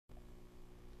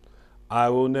I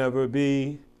will never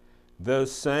be the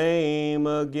same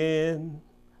again.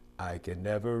 I can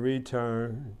never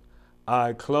return.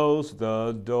 I close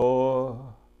the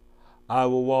door. I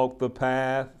will walk the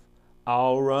path.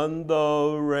 I'll run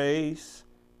the race.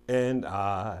 And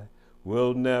I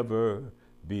will never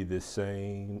be the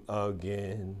same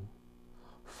again.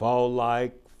 Fall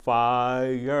like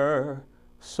fire,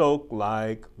 soak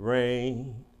like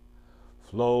rain,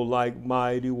 flow like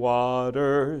mighty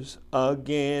waters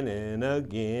again and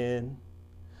again.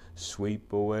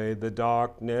 Sweep away the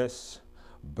darkness,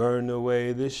 burn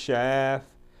away the chaff,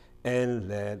 and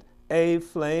let a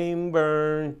flame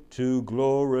burn to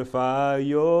glorify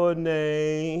your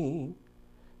name.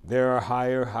 There are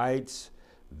higher heights,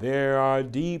 there are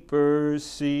deeper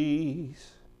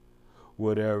seas.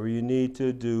 Whatever you need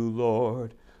to do,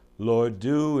 Lord, Lord,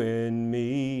 do in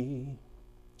me.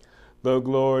 The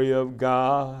glory of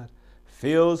God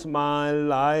fills my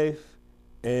life,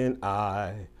 and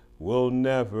I will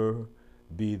never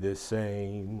be the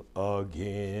same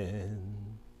again.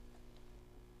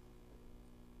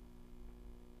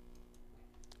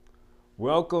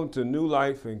 Welcome to New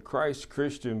Life in Christ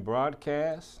Christian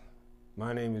Broadcast.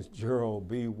 My name is Gerald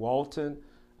B. Walton.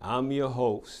 I'm your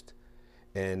host,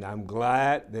 and I'm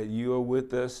glad that you are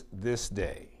with us this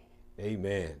day.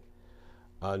 Amen.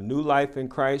 New Life in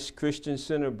Christ Christian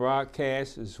Center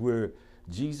broadcast is where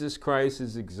Jesus Christ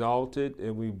is exalted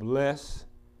and we bless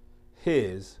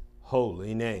his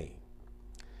holy name.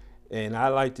 And I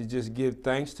like to just give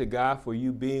thanks to God for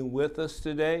you being with us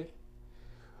today.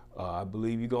 I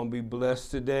believe you're going to be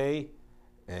blessed today,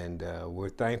 and we're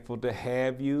thankful to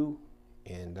have you.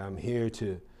 And I'm here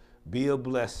to be a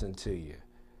blessing to you,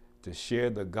 to share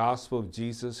the gospel of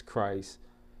Jesus Christ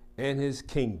and his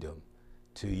kingdom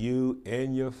to you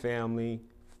and your family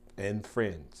and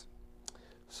friends.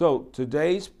 So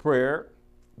today's prayer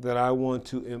that I want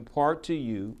to impart to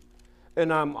you,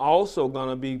 and I'm also going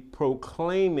to be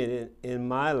proclaiming it in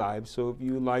my life. So if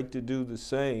you would like to do the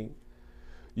same,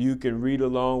 you can read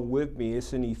along with me.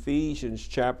 It's in Ephesians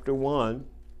chapter 1,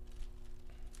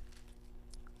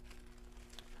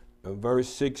 verse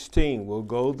 16. We'll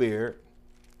go there.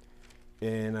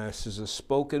 And this is a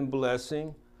spoken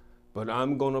blessing, but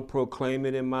I'm going to proclaim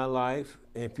it in my life.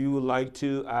 If you would like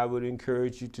to, I would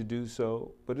encourage you to do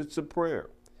so. But it's a prayer.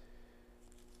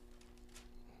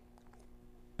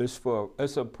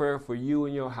 It's a prayer for you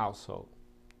and your household.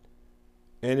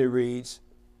 And it reads,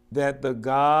 that the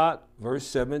God, verse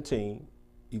 17,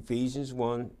 Ephesians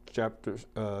 1, chapter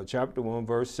 1,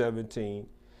 verse 17,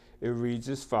 it reads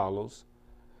as follows,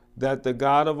 that the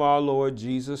God of our Lord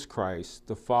Jesus Christ,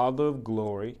 the Father of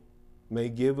glory, may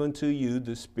give unto you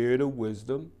the spirit of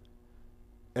wisdom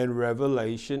and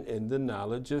revelation in the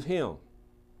knowledge of him,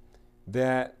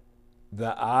 that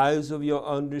the eyes of your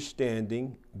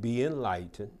understanding be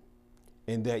enlightened,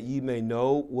 and that ye may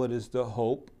know what is the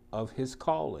hope of his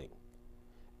calling,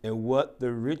 and what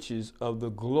the riches of the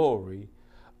glory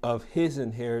of his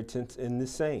inheritance in the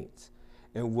saints,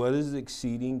 and what is the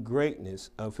exceeding greatness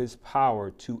of his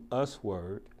power to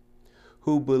usward,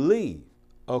 who believe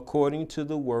according to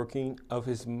the working of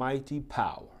his mighty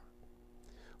power,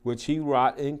 which he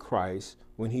wrought in Christ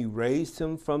when he raised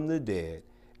him from the dead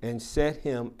and set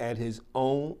him at his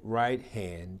own right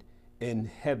hand in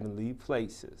heavenly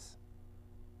places,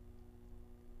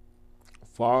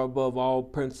 far above all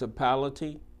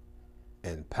principality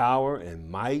and power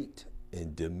and might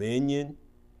and dominion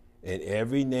and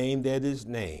every name that is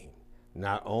named,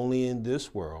 not only in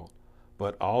this world,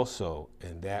 but also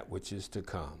in that which is to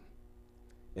come,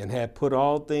 and had put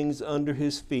all things under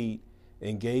his feet,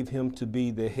 and gave him to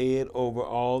be the head over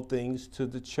all things to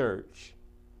the church,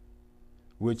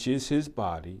 which is his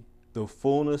body, the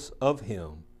fullness of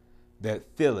him that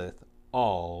filleth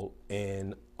all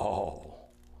in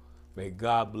all. May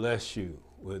God bless you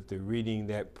with the reading,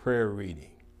 that prayer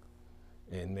reading,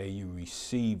 and may you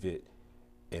receive it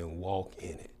and walk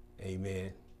in it.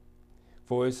 Amen.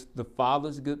 For it's the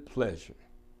Father's good pleasure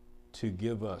to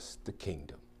give us the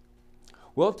kingdom.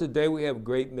 Well, today we have a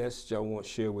great message I want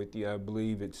to share with you. I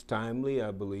believe it's timely.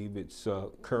 I believe it's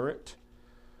current.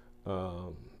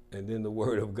 And then the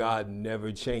Word of God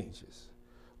never changes.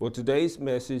 Well, today's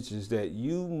message is that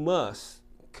you must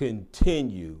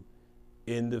continue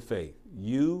in the faith.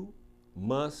 You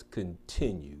must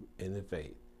continue in the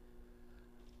faith.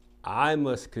 I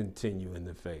must continue in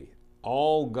the faith.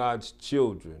 All God's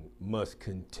children must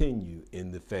continue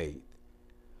in the faith.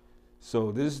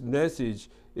 So this message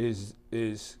is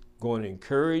going to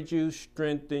encourage you,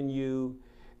 strengthen you,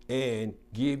 and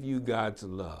give you God's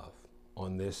love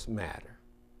on this matter.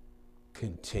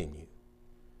 Continue.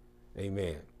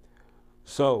 Amen.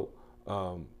 So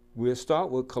We'll start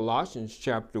with Colossians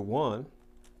chapter 1,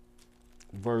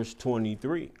 verse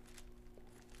 23.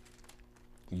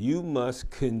 You must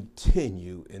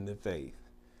continue in the faith.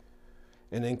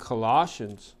 And in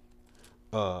Colossians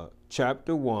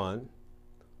chapter 1,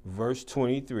 verse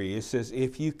 23, it says,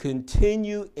 if you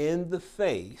continue in the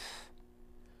faith,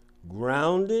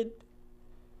 grounded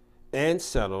and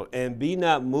settled, and be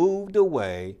not moved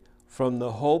away from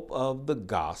the hope of the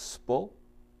gospel,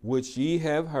 which ye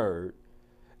have heard,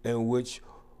 and which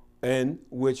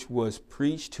was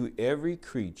preached to every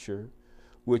creature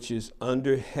which is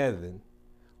under heaven,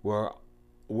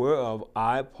 whereof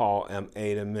I, Paul, am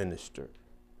a minister.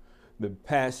 The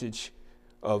passage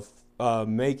of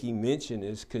making mention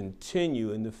is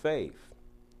continue in the faith.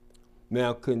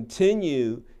 Now,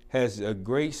 continue has a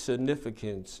great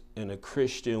significance in a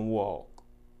Christian walk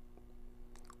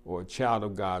or a child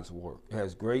of God's work. It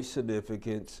has great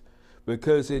significance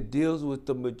because it deals with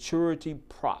the maturity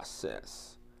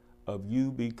process of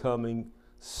you becoming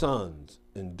sons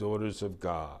and daughters of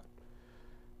God.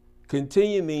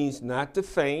 Continue means not to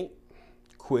faint,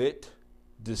 quit,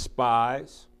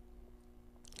 despise,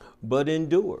 but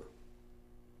endure.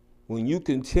 When you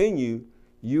continue,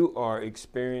 you are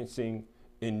experiencing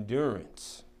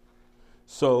endurance.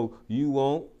 So you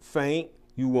won't faint,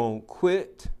 you won't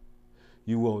quit,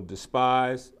 you won't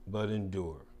despise, but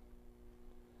endure.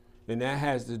 And that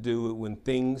has to do with when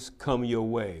things come your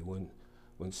way,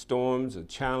 when storms or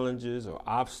challenges or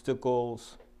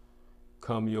obstacles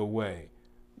come your way.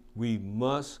 We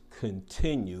must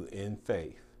continue in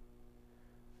faith.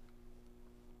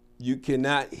 You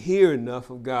cannot hear enough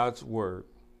of God's word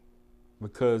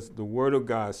because the word of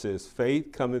God says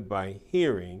faith cometh by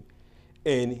hearing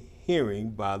and hearing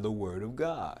by the word of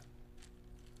God.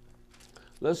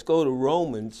 Let's go to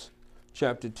Romans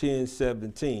chapter 10,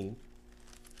 17.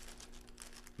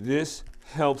 This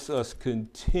helps us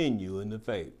continue in the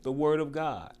faith, the word of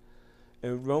God.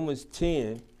 In Romans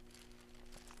 10,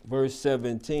 verse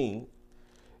 17,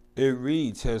 it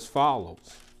reads as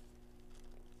follows.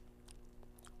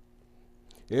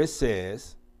 It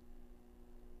says,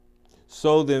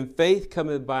 so then faith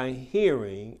cometh by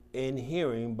hearing, and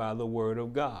hearing by the word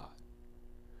of God.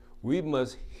 We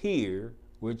must hear,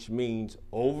 which means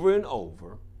over and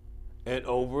over and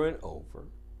over and over,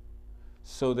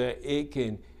 so that it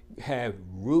can have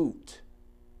root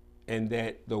and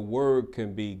that the word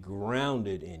can be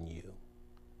grounded in you.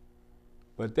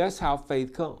 But that's how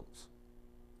faith comes.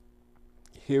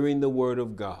 Hearing the word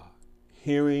of God,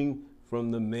 hearing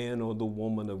from the man or the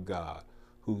woman of God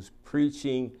who's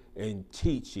preaching and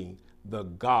teaching the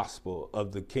gospel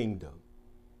of the kingdom,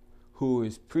 who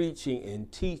is preaching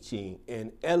and teaching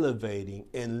and elevating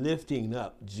and lifting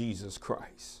up Jesus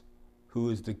Christ, who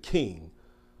is the King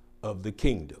of the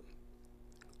kingdom.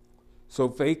 So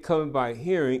faith comes by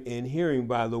hearing, and hearing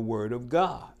by the word of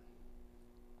God.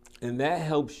 And that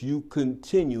helps you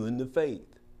continue in the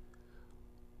faith.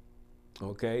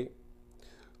 Okay?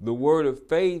 The word of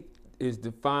faith is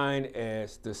defined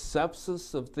as the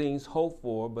substance of things hoped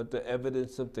for, but the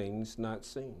evidence of things not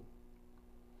seen.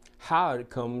 How it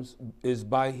comes is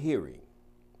by hearing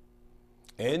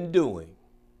and doing,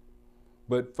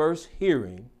 but first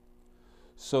hearing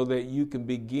so that you can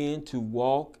begin to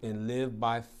walk and live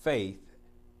by faith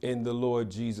in the Lord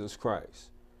Jesus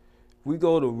Christ. We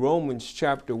go to Romans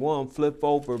chapter 1, flip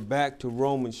over back to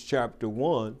Romans chapter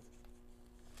 1,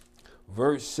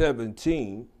 verse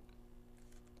 17.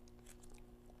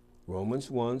 Romans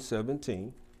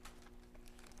 1:17.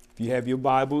 If you have your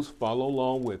Bibles, follow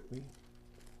along with me.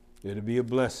 It'll be a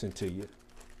blessing to you.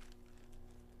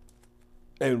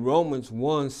 In Romans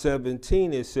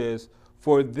 1:17, it says,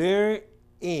 for therein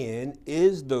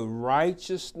is the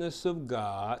righteousness of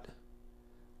God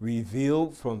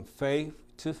revealed from faith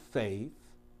to faith,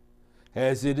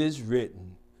 as it is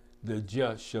written, the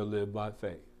just shall live by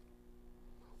faith.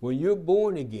 When you're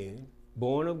born again,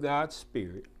 born of God's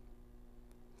Spirit,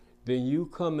 then you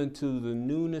come into the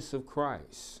newness of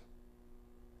Christ.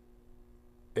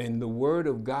 And the word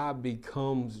of God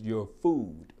becomes your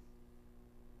food.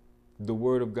 The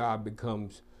word of God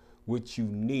becomes what you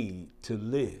need to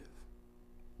live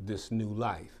this new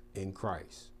life in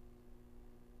Christ.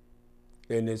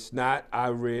 And it's not, I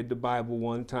read the Bible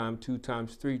 1 time, 2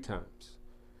 times, 3 times.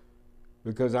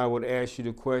 Because I would ask you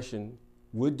the question,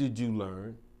 what did you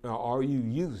learn? Or are you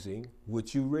using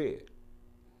what you read?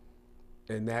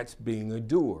 And that's being a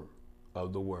doer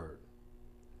of the word.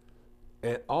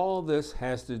 And all this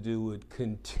has to do with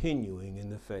continuing in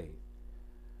the faith.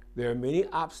 There are many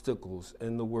obstacles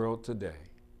in the world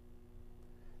today.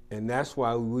 And that's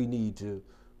why we need to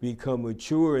become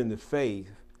mature in the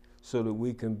faith so that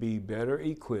we can be better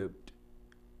equipped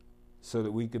so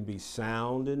that we can be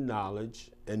sound in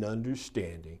knowledge and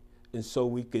understanding, and so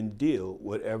we can deal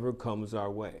whatever comes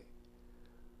our way.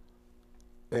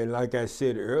 And like I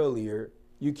said earlier,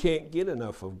 you can't get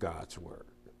enough of God's word.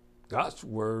 God's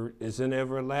word is an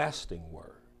everlasting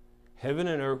word. Heaven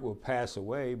and earth will pass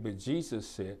away, but Jesus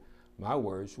said, my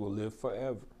words will live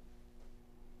forever.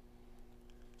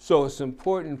 So it's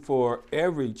important for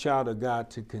every child of God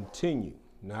to continue,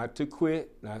 not to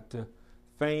quit, not to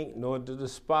faint, nor to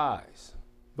despise,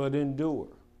 but endure.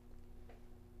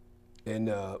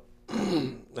 And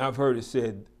I've heard it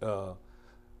said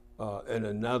in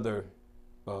another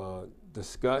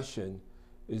discussion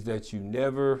is that you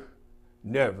never,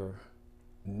 never,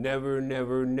 never,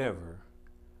 never, never,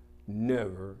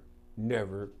 never,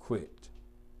 never quit.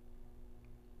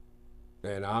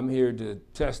 And I'm here to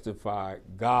testify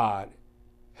God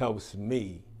helps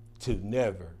me to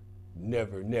never,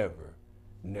 never, never,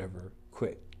 never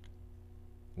quit.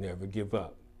 Never give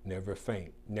up, never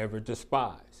faint, never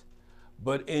despise,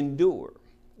 but endure.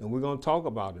 And we're going to talk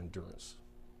about endurance.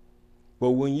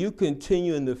 But when you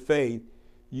continue in the faith,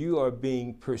 you are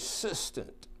being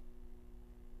persistent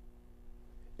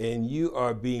and you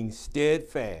are being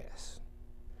steadfast.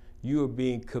 You are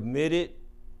being committed.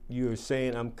 You are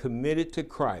saying, I'm committed to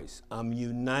Christ. I'm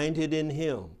united in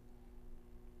him.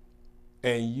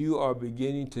 And you are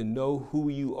beginning to know who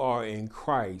you are in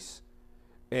Christ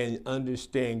and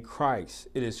understand Christ.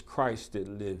 It is Christ that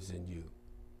lives in you.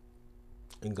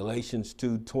 In Galatians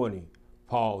 2:20,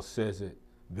 Paul says it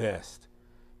best.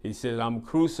 He says, I'm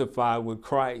crucified with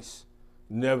Christ.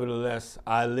 Nevertheless,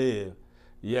 I live,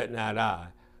 yet not I,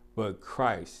 but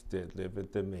Christ that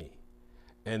liveth in me.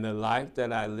 And the life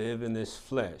that I live in this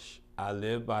flesh, I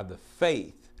live by the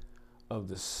faith of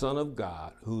the Son of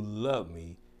God who loved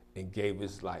me and gave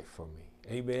his life for me.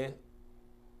 Amen.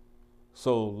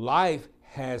 So life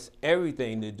has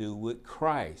everything to do with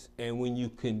Christ. And when you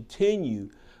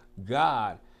continue,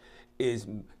 God is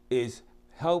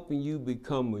helping you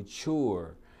become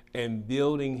mature and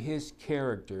building his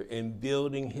character and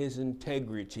building his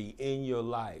integrity in your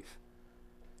life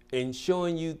and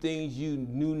showing you things you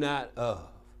knew not of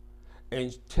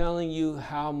and telling you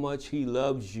how much he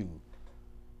loves you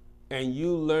and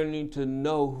you learning to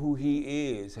know who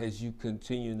he is as you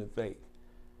continue in the faith.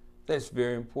 That's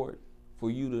very important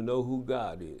for you to know who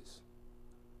God is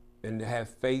and to have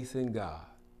faith in God.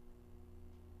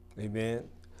 Amen.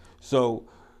 So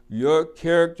your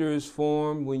character is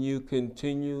formed when you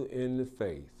continue in the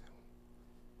faith.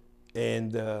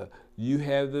 And you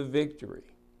have the victory.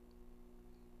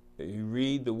 You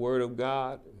read the word of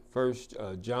God, 1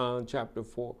 John chapter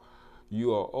 4.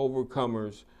 You are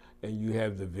overcomers and you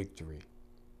have the victory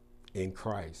in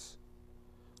Christ.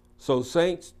 So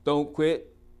saints, don't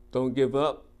quit, don't give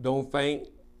up, don't faint,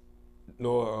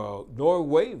 nor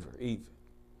waver even.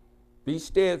 Be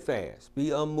steadfast, be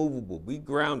unmovable, be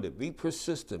grounded, be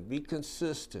persistent, be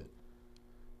consistent.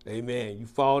 Amen. You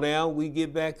fall down, we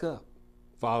get back up.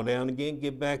 Fall down again,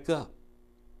 get back up.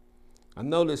 I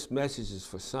know this message is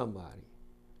for somebody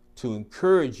to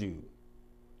encourage you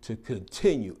to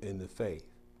continue in the faith.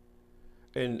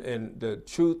 And the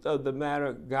truth of the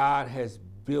matter, God has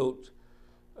built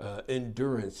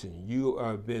endurance in you.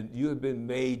 You have been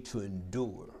made to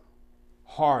endure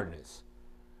hardness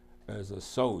as a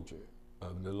soldier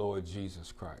of the Lord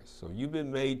Jesus Christ. So you've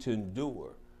been made to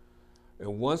endure.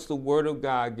 And once the word of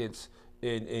God gets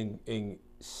in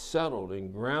settled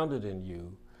and grounded in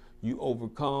you, you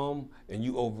overcome and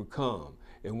you overcome.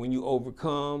 And when you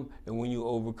overcome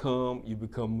you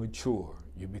become mature.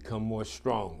 You become more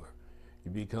stronger. You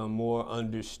become more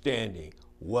understanding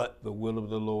what the will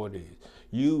of the Lord is.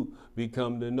 You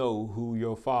become to know who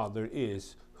your Father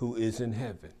is, who is in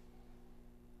heaven.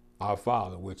 Our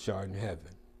Father, which art in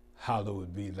heaven,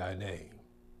 hallowed be thy name.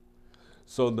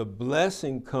 So the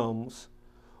blessing comes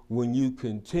when you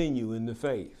continue in the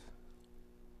faith.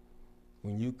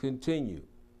 When you continue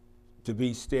to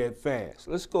be steadfast.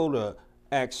 Let's go to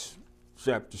Acts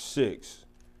chapter 6,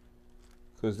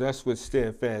 because that's what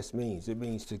steadfast means. It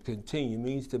means to continue. It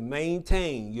means to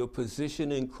maintain your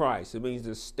position in Christ. It means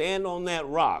to stand on that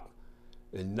rock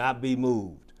and not be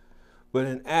moved. But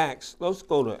in Acts, let's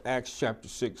go to Acts chapter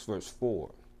 6, verse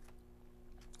 4,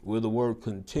 where the word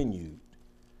continued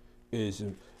is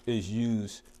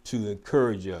used to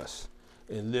encourage us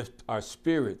and lift our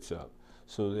spirits up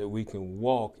so that we can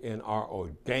walk in our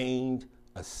ordained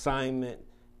assignment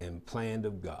and plan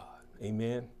of God.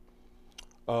 Amen.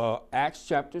 Acts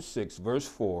chapter 6, verse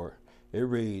 4, it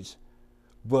reads,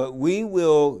 "But we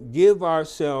will give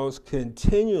ourselves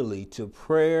continually to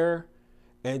prayer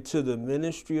and to the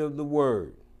ministry of the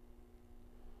word."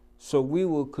 So we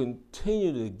will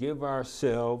continue to give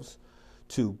ourselves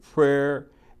to prayer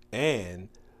and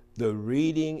the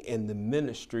reading and the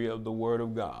ministry of the Word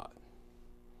of God.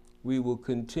 We will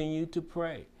continue to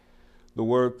pray. The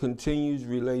word continues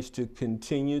relates to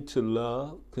continue to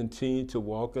love, continue to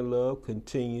walk in love,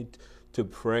 continue to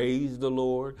praise the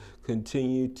Lord,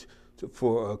 continue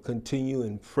continue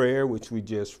in prayer, which we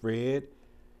just read.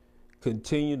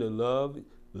 Continue to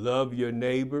love your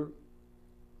neighbor.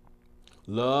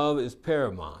 Love is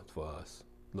paramount for us,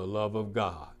 the love of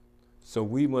God. So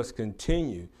we must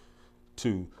continue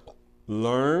to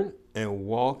learn and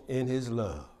walk in his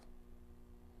love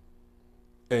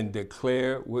and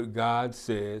declare what God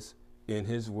says in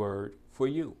his word for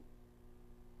you.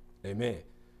 Amen.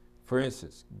 For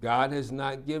instance, God has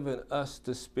not given us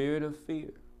the spirit of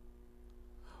fear,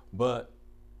 but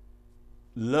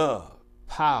love,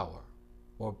 love,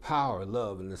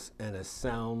 and a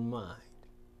sound mind.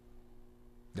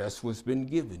 That's what's been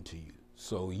given to you.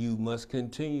 So you must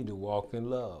continue to walk in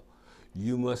love.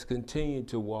 You must continue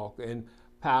to walk in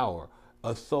power,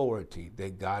 authority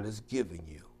that God has given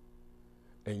you.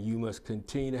 And you must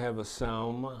continue to have a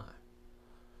sound mind.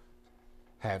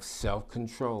 Have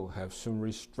self-control, have some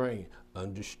restraint,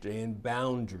 understand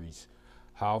boundaries,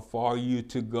 how far you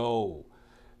to go,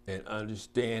 and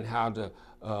understand how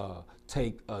to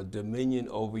take dominion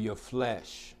over your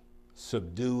flesh.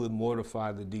 Subdue and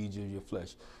mortify the deeds of your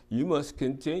flesh. You must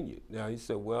continue. Now you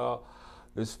say, well,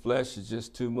 this flesh is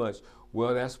just too much.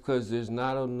 Well, that's because there's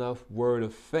not enough word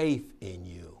of faith in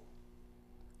you.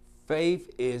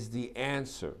 Faith is the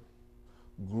answer.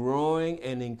 Growing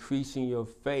and increasing your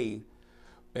faith,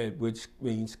 which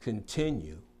means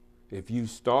continue. If you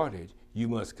started, you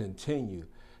must continue.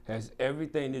 Has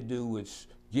everything to do with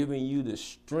giving you the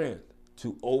strength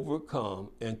to overcome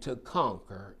and to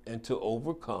conquer and to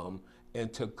overcome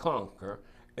and to conquer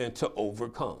and to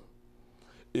overcome.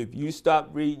 If you stop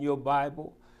reading your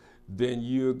Bible, then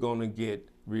you're going to get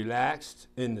relaxed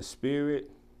in the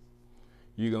spirit.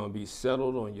 You're going to be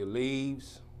settled on your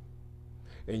leaves,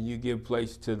 and you give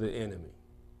place to the enemy.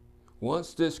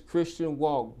 Once this Christian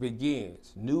walk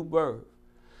begins, new birth,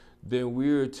 then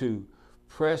we're to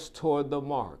press toward the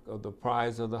mark of the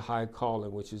prize of the high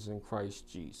calling, which is in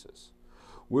Christ Jesus.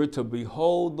 We're to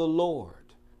behold the Lord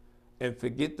and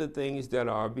forget the things that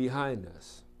are behind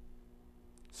us.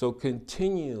 So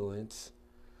continuance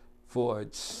for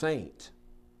a saint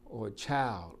or a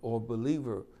child or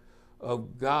believer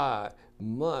of God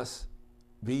must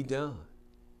be done.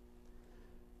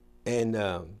 And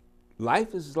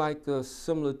life is like a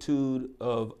similitude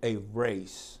of a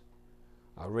race.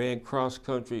 I ran cross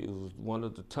country. It was one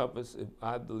of the toughest,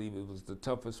 I believe it was the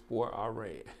toughest sport I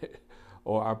ran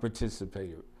or I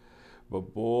participated.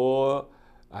 But boy,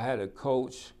 I had a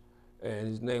coach, and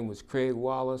his name was Craig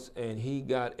Wallace, and he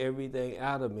got everything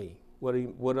out of me. What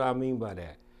do I mean by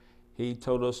that? He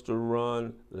told us to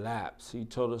run laps. He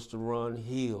told us to run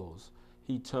hills.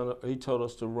 He told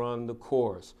us to run the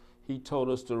course. He told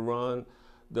us to run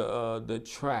the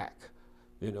track.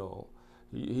 You know,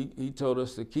 he told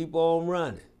us to keep on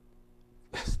running.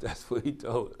 That's what he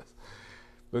told us,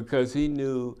 because he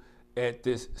knew at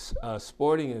this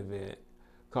sporting event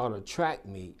called a track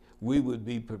meet, we would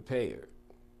be prepared.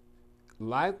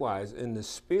 Likewise, in the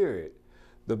spirit,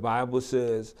 the Bible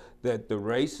says that the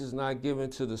race is not given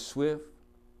to the swift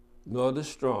nor the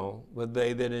strong, but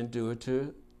they that endure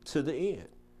to the end.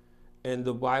 And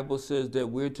the Bible says that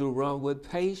we're to run with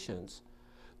patience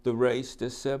the race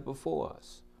that's set before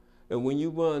us. And when you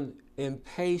run in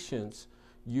patience,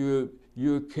 you're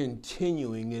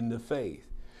continuing in the faith.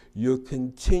 You're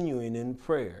continuing in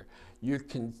prayer. You're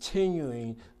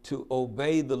continuing to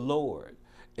obey the Lord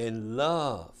and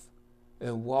love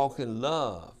and walk in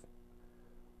love.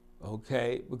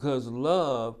 Okay? Because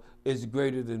love is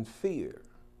greater than fear.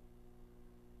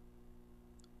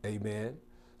 Amen?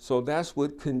 So that's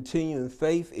what continuing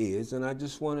faith is. And I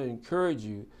just want to encourage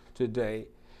you today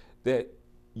that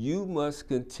you must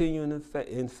continue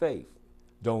in faith.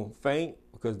 Don't faint,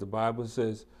 because the Bible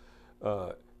says,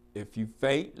 if you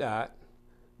faint not,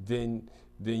 then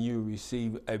you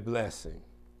receive a blessing.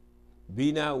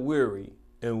 Be not weary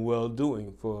in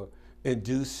well-doing, for in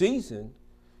due season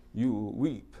you will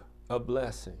reap a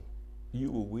blessing.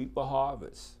 You will reap a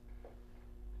harvest.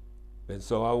 And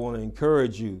so I want to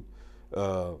encourage you,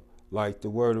 like the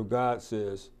Word of God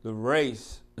says, the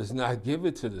race is not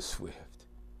given to the swift.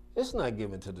 It's not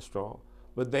given to the strong,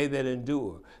 but they that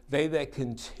endure, they that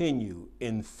continue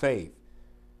in faith,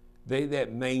 they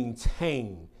that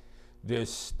maintain their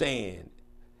stand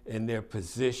and their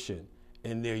position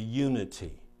and their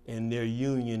unity and their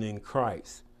union in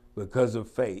Christ because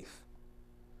of faith.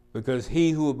 because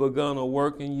he who has begun a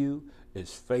work in you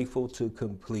is faithful to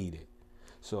complete it.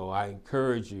 So I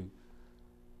encourage you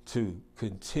to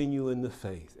continue in the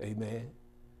faith. Amen.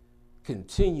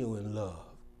 Continue in love,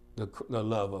 the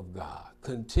love of God.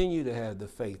 Continue to have the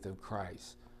faith of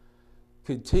Christ.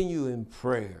 Continue in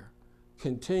prayer.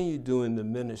 Continue doing the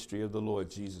ministry of the Lord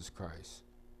Jesus Christ.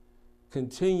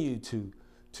 Continue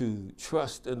to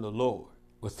trust in the Lord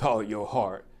with all your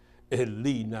heart and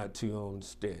lead not to your own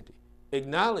understanding.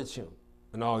 Acknowledge him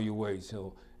in all your ways,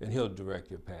 and he'll direct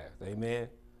your path. Amen.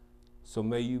 So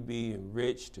may you be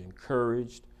enriched,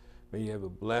 encouraged. May you have a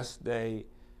blessed day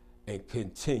and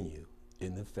continue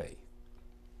in the faith.